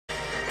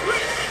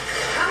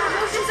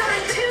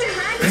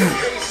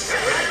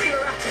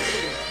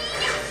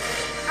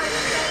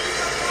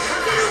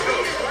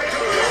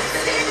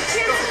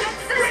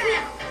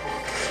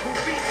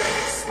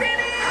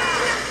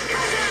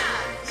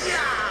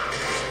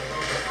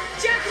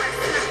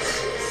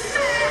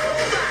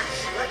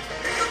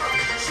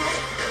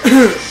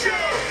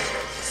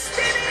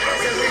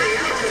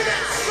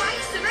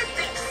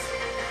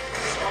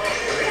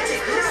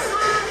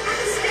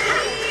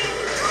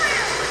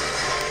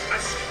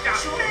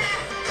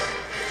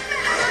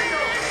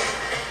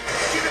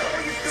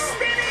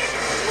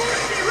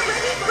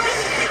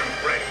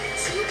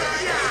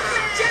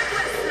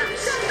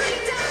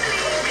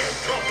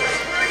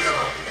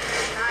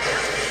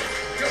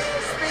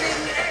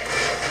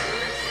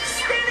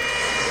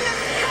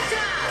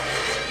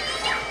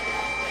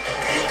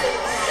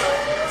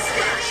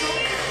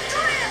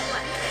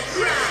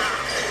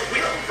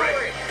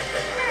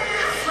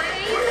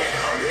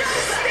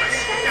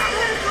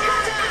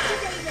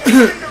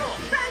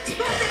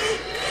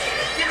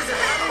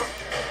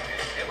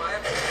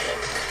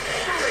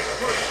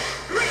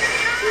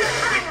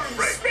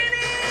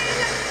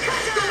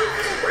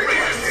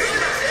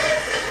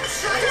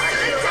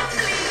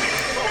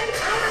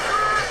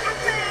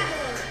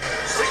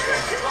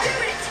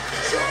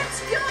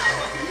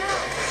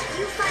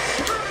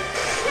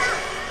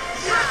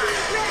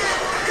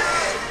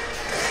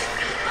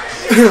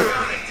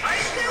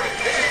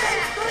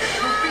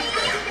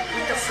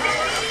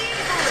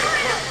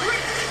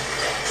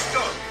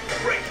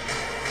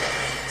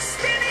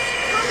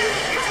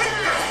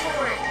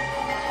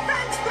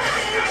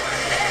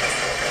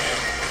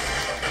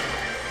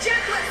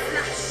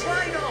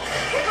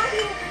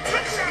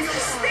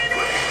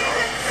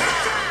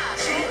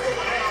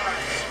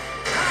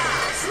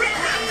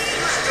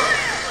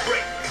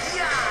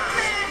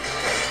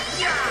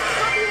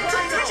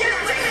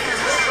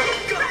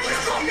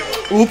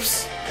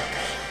Oops.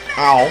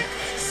 Ow.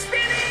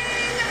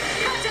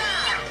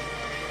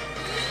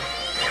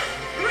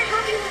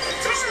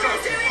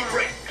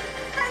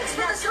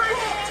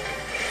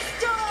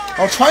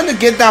 I was trying to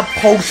get that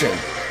potion.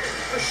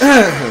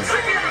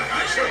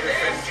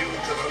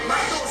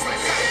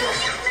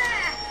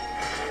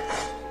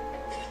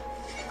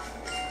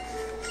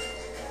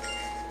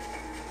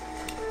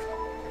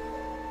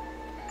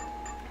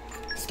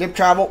 Skip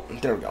travel.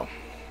 There we go.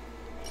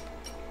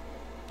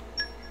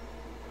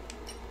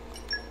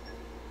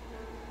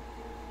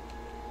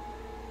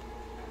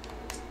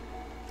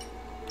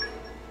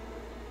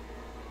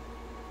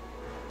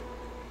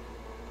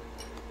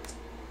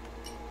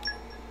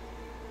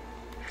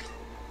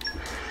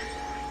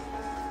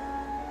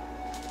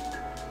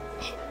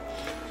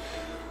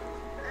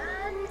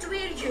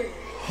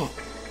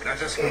 Let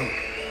us go.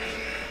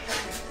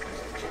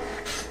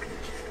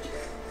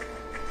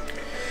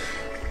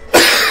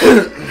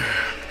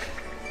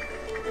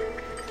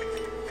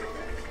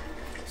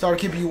 Sorry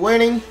to keep you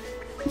waiting.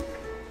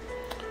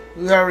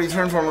 We have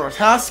returned from our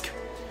task.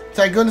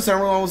 Thank goodness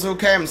everyone was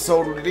okay. I'm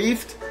so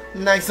relieved.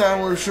 Next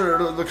time we'll sure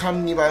to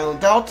accompany by no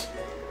doubt.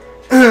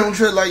 We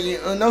should let you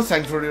know.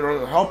 Thanks for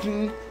your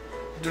helping.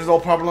 There's no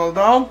problem at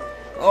all.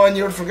 Oh, and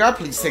you forgot,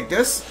 please take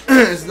this.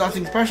 It's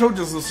nothing special,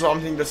 just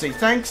something to say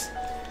thanks.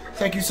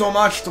 Thank you so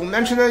much. Don't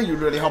mention it, you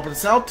really helped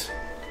us out.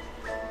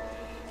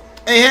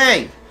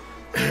 Hey!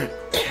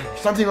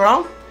 Something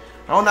wrong?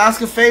 I want to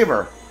ask a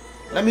favor.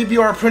 Let me be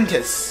your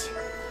apprentice.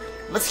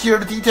 Let's hear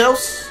the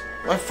details.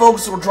 My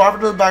folks were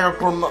driving to the back of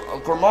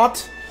Gourmet.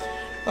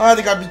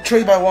 They got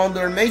betrayed by one of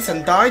their mates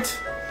and died.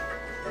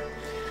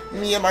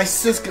 Me and my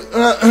sister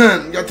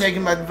got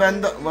taken by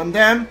Van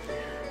Dam.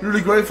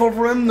 Really grateful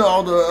for him,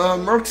 all the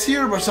mercs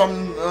here, but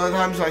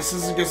sometimes my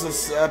sister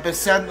gets a bit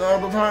sad all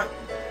the time.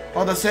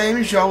 All the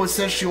same, she always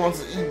says she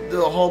wants to eat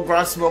the whole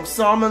grass smoked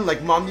salmon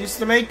like Mom used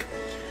to make.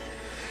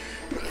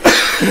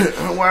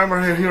 Whenever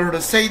I hear her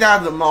to say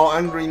that, I'm all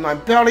angry in my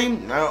belly.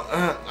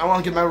 I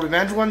want to get my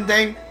revenge one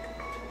day.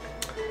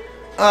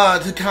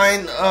 To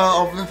kind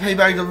of pay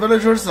back the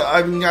villagers.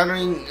 I've been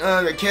gathering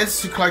the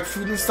kids to collect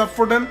food and stuff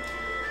for them.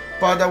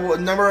 But I was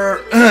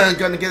never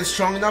gonna get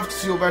strong enough to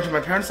feel bad to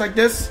my parents like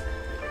this.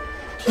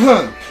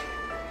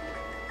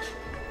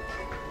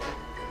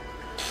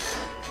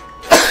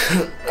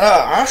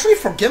 I actually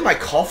forget my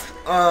cough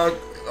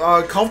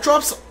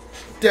drops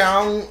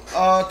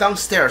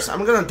downstairs.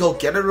 I'm gonna go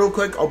get it real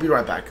quick. I'll be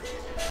right back.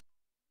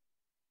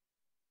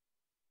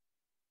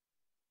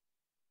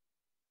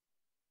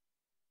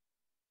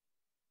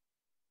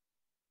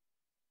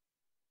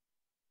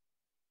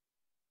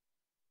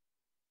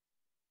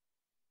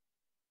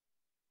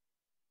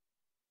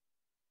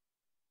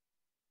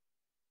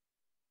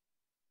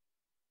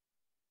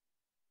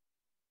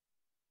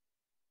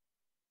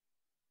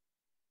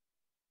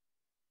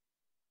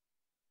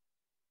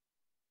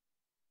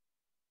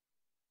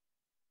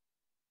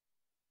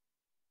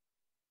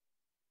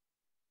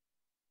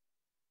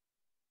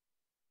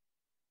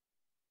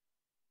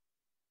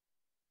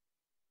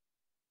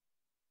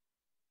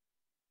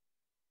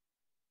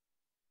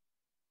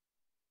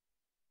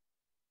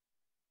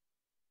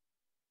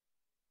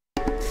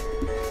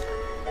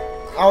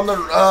 On the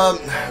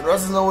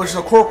Resident which is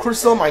a core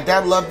crystal, my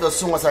dad left as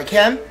soon as I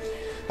can.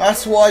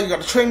 That's why you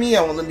gotta train me.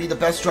 I want to be the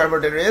best driver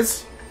there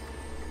is.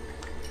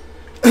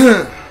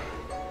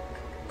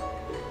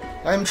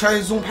 I'm trying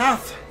his own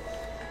path.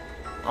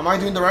 Am I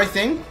doing the right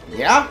thing?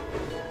 Yeah.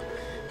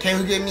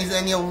 Can you give me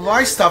any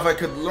advice, stuff I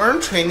could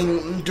learn,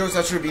 training jokes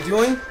I should be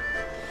doing?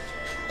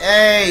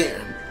 Hey,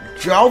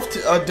 Jolt,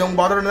 don't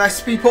bother the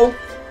nice people.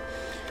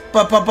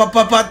 But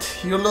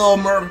your little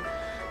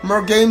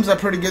mer games are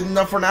pretty good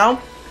enough for now.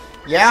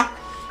 Yeah?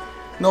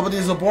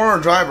 Nobody's a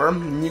born driver.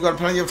 You got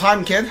plenty of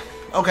time, kid.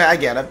 Okay, I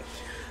get it.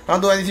 I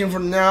don't do anything for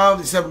now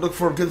except look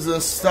for goods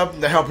and stuff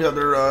to help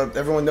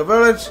everyone in the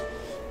village.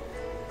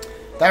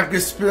 That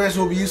experience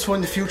will be useful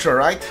in the future,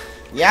 right?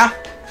 Yeah?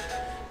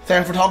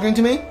 Thanks for talking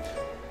to me.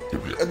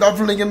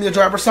 Definitely give me a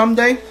driver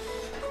someday.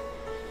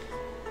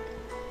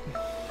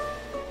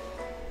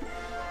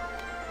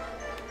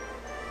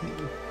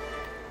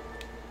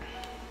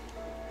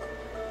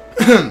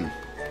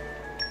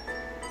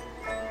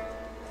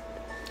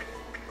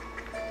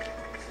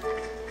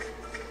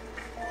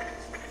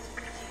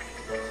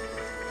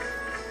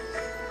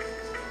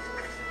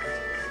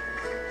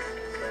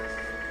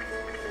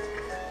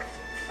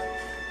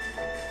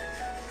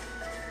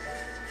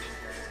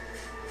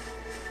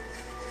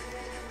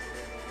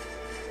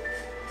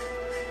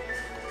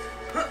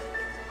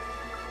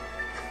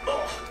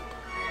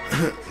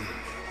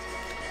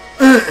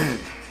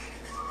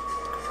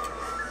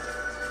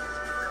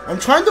 I'm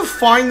trying to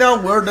find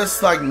out where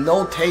this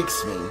note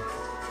takes me.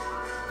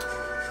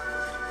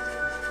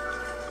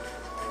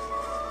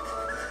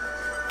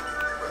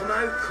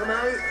 Come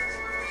out.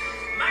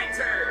 My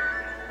turn.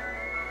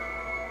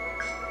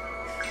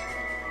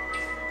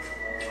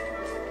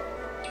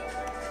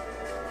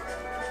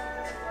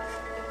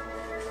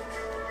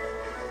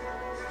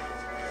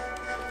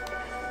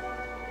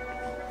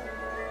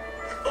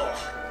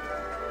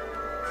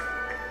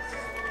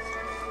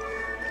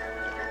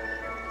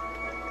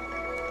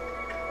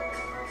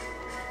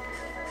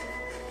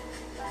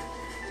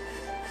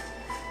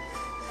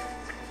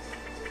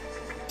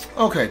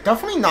 Okay,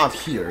 definitely not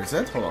here, is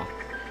it? Hold on.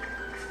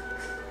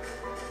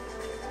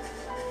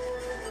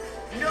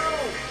 No!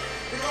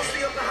 We lost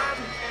the upper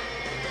hand!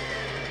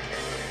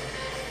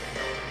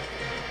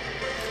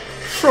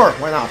 Sure,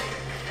 why not?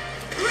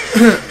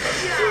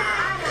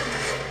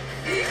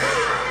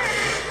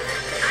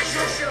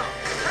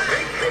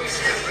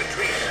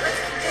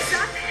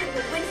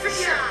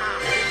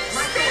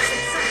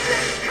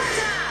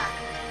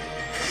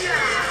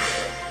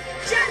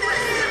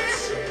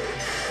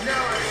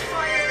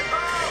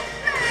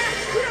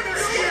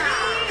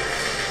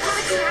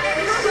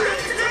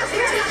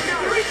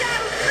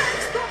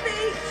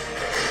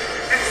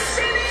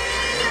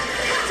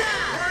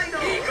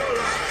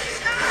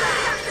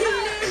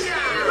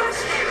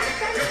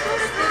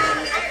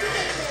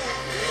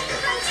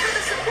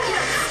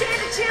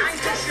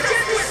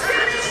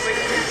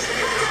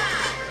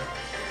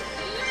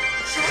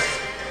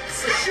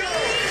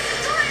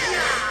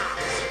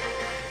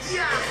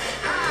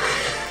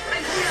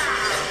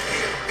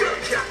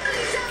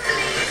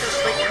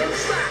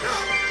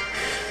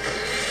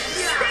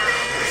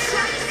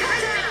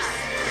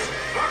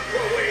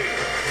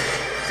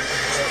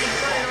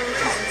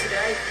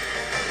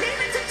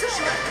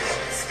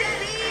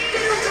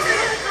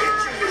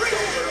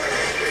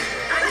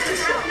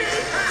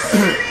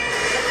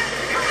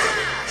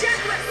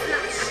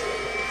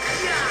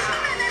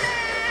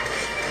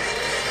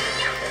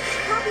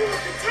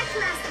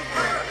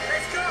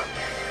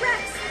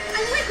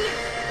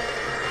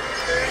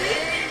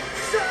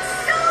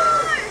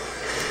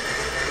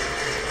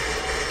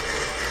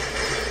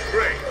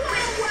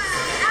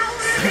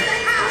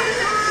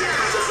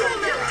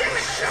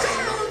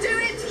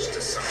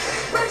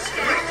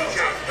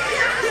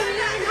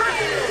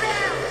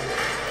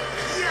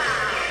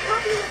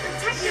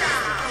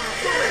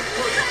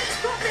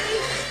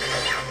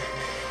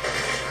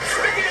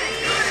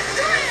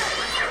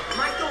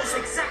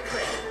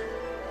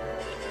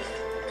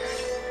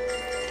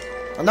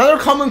 Another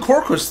common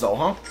core crystal,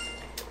 huh?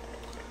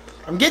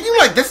 I'm getting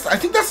like this. I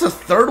think that's the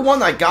third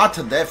one I got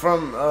today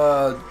from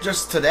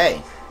just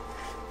today.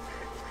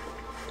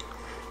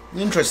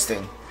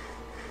 Interesting.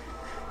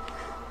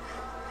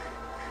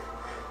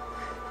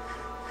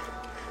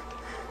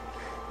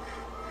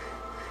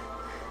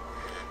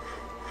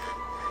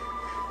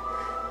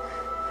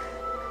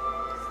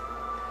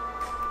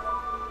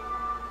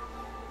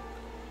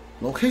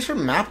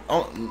 Location map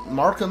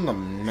mark on the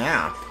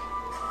map.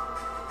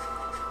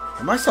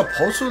 Am I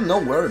supposed to know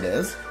where it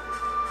is?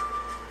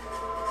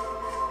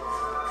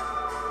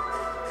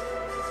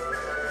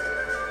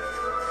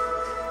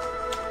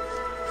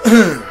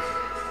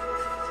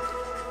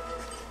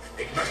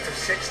 It must have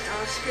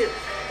 6-star skill.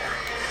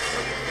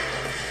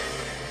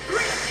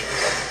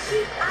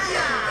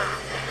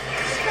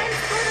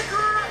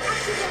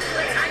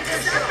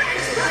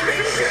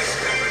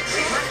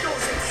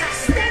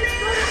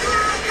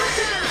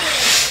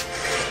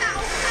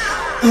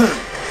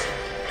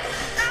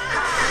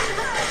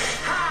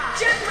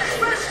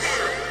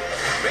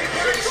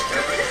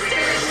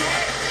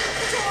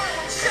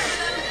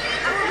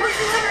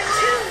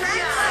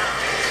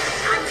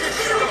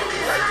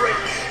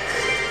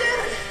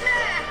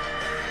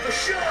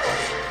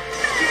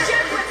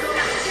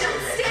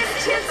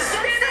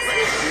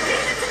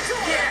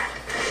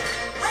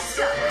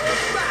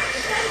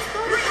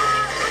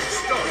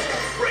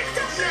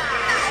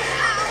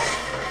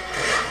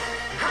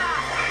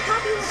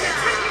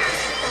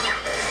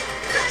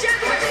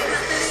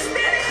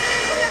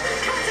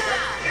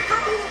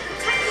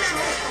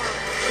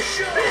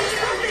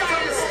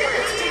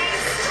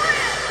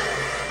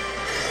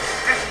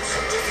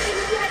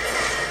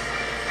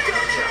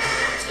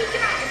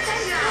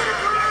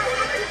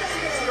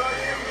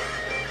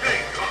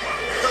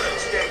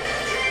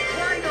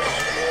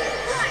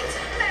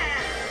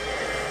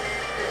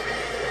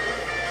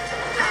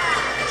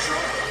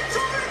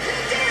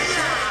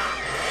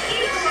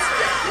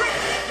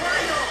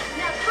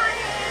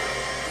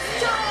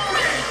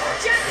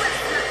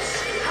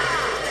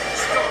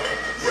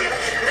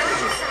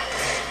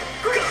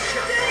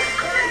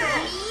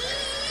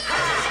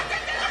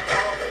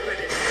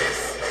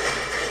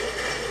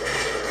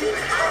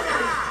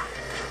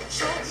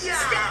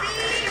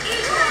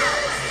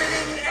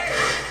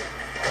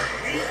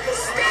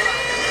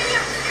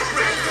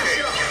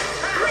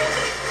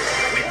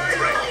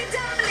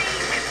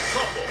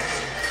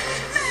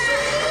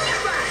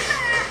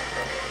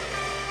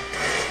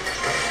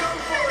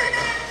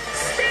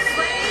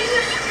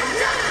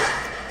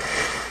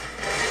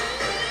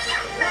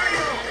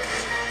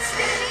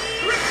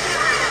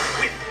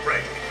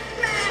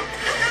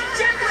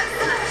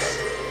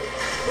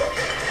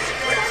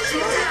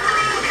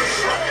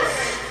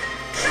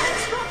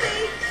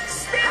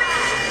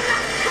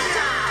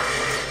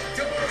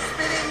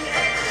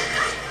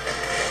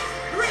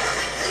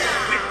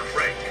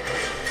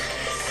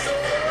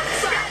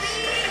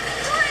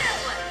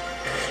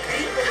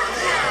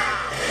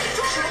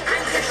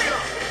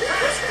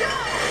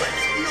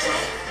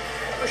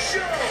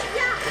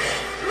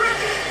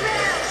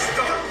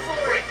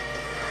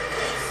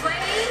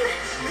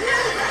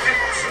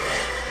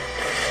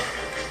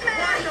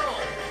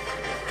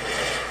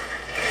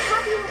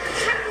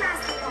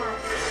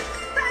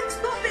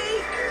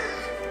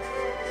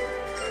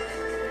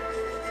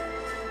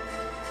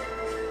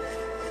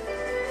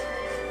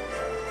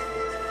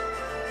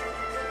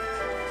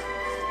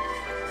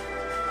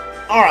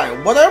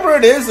 Alright, whatever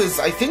it is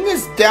I think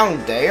it's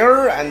down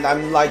there, and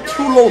I'm like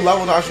too low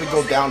level to actually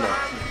go down there.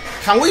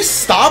 Can we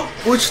stop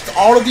with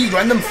all of these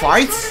random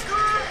fights?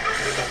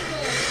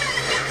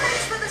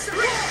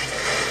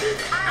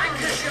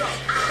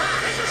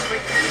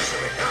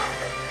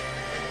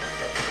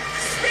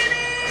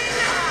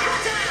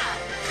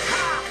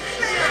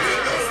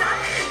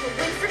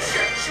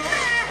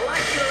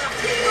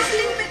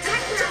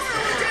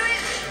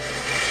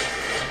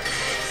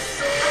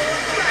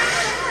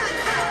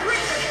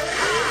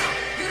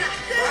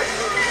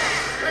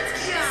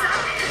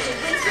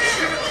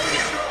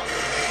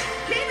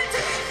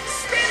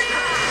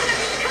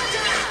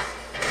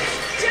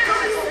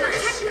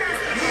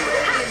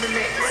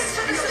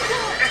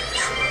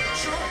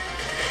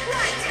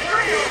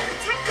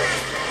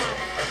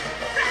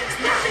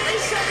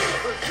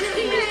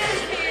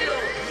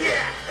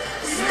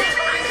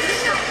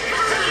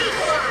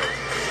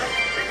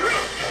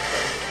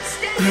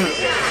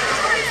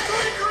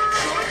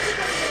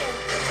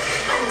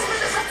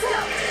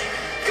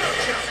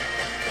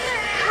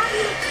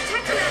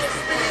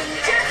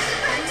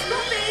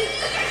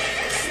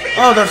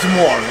 Oh, there's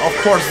more. Of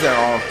course there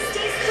are.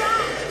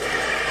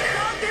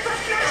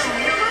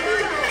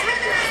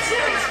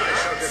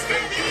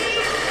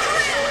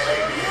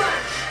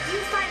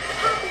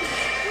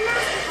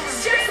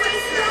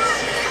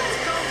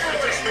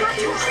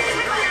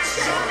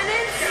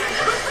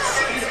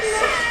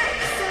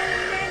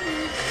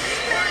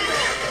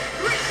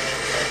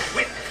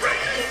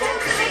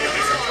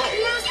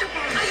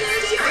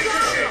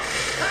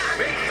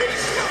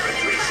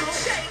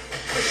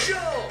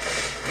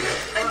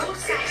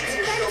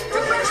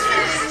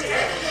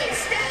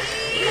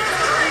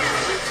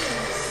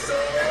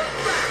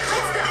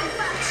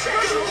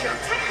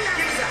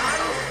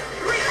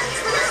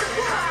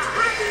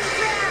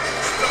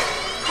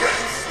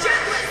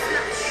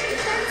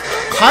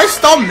 Can I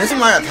stop missing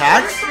my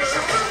attacks?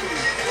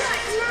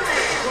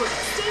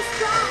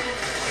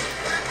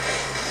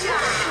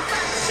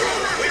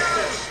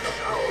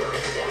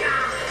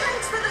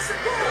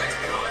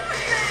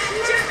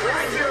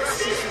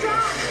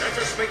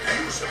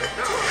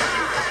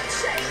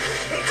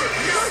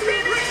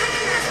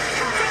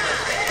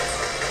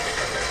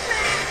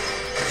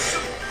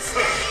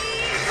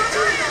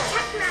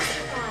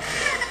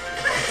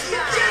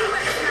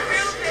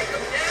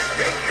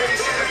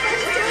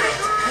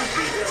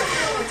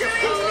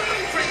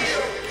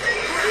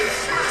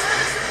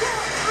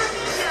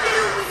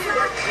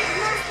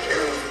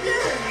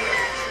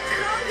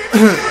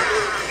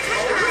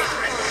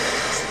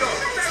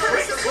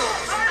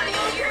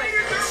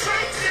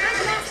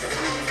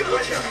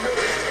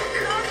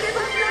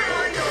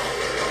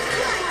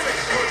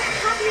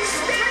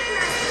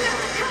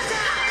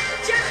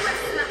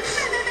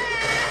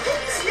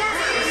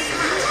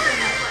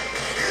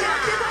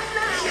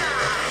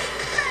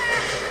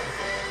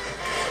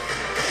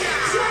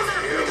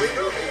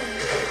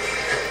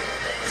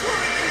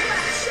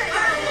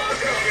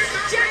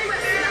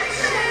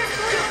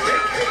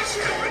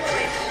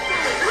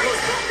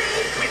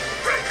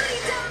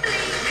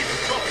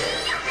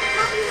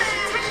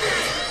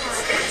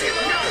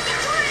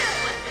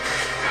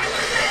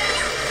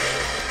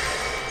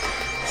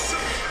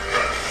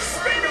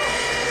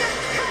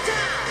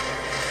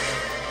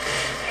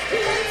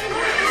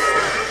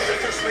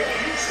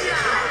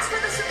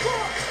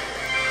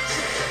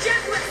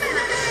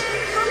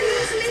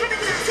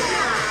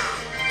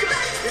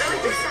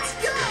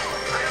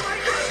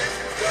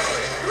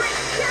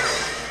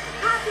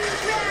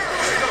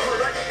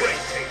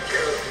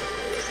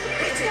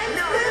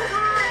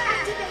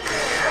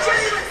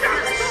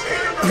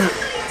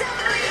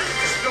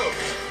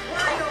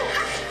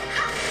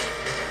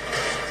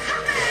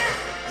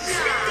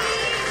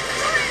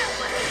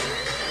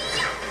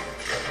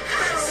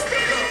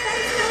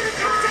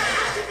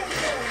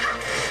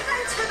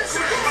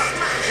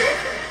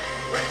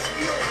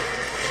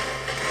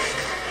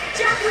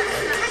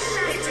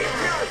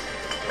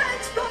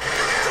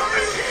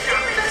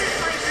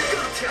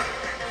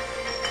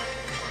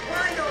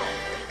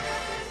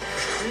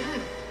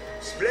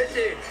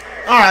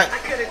 Alright. I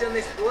could have done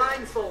this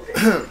blindfolded.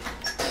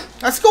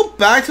 Let's go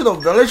back to the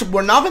village.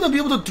 We're not going to be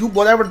able to do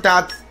whatever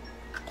that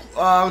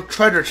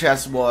treasure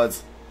chest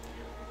was.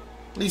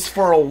 At least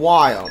for a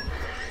while.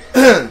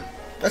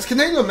 Let's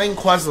continue the main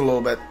quest a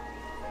little bit.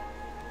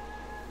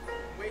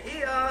 We're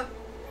here.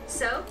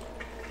 So,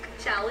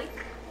 shall we?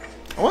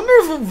 I wonder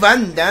if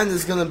Van Dan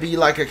is going to be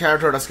like a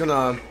character that's going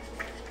to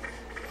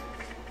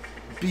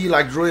be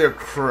like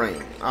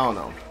reoccurring. I don't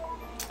know.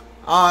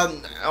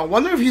 I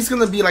wonder if he's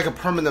going to be like a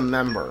permanent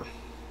member.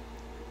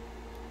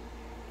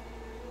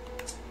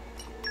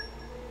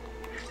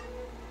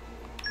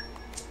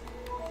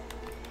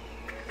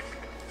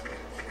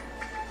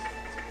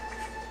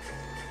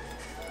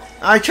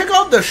 I checked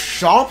out the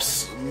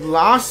shops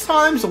last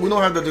time, so we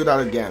don't have to do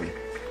that again.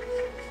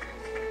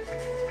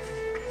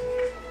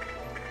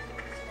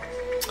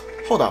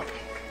 Hold up.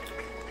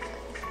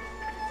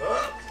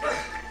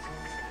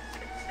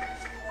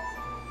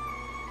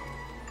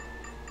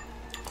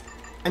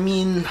 I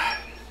mean,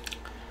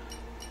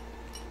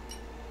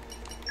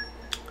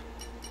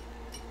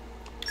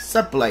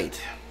 Set blade.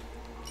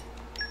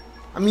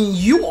 I mean,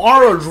 you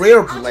are a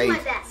rare I'll do blade. my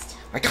best.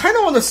 I kind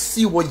of want to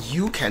see what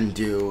you can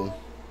do.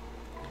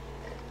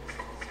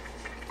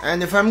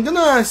 And if I'm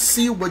gonna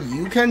see what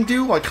you can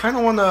do, I kind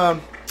of want to...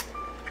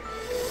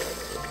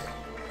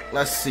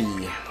 Let's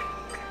see.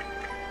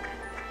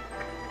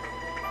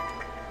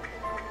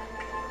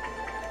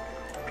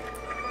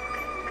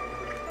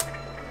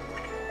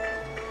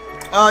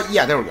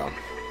 Yeah, there we go.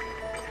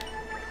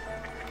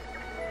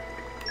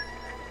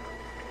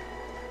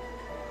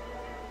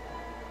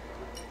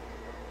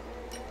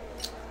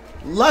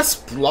 Less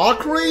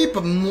block rate,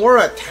 but more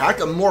attack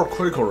and more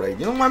critical rate.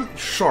 You know what?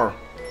 Sure.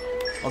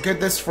 I'll get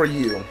this for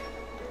you.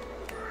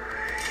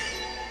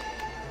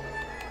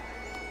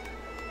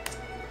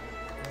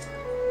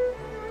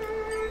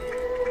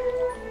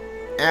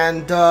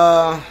 And,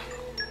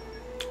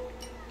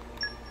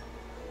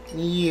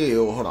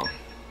 you, hold on.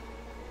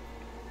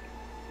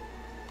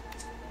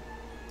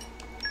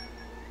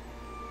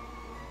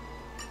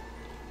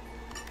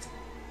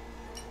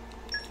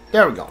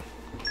 There we go.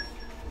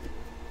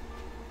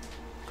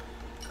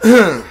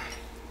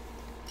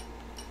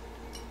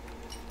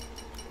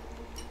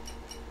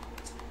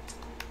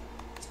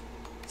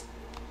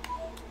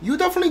 You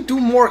definitely do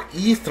more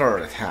ether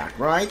attack,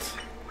 right?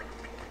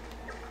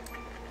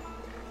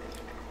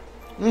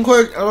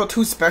 Quick,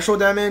 2 special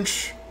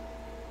damage.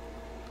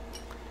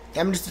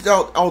 Damage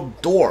dealt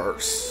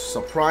outdoors.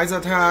 Surprise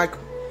attack.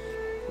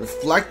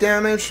 Reflect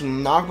damage.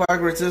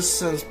 Knockback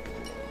resistance.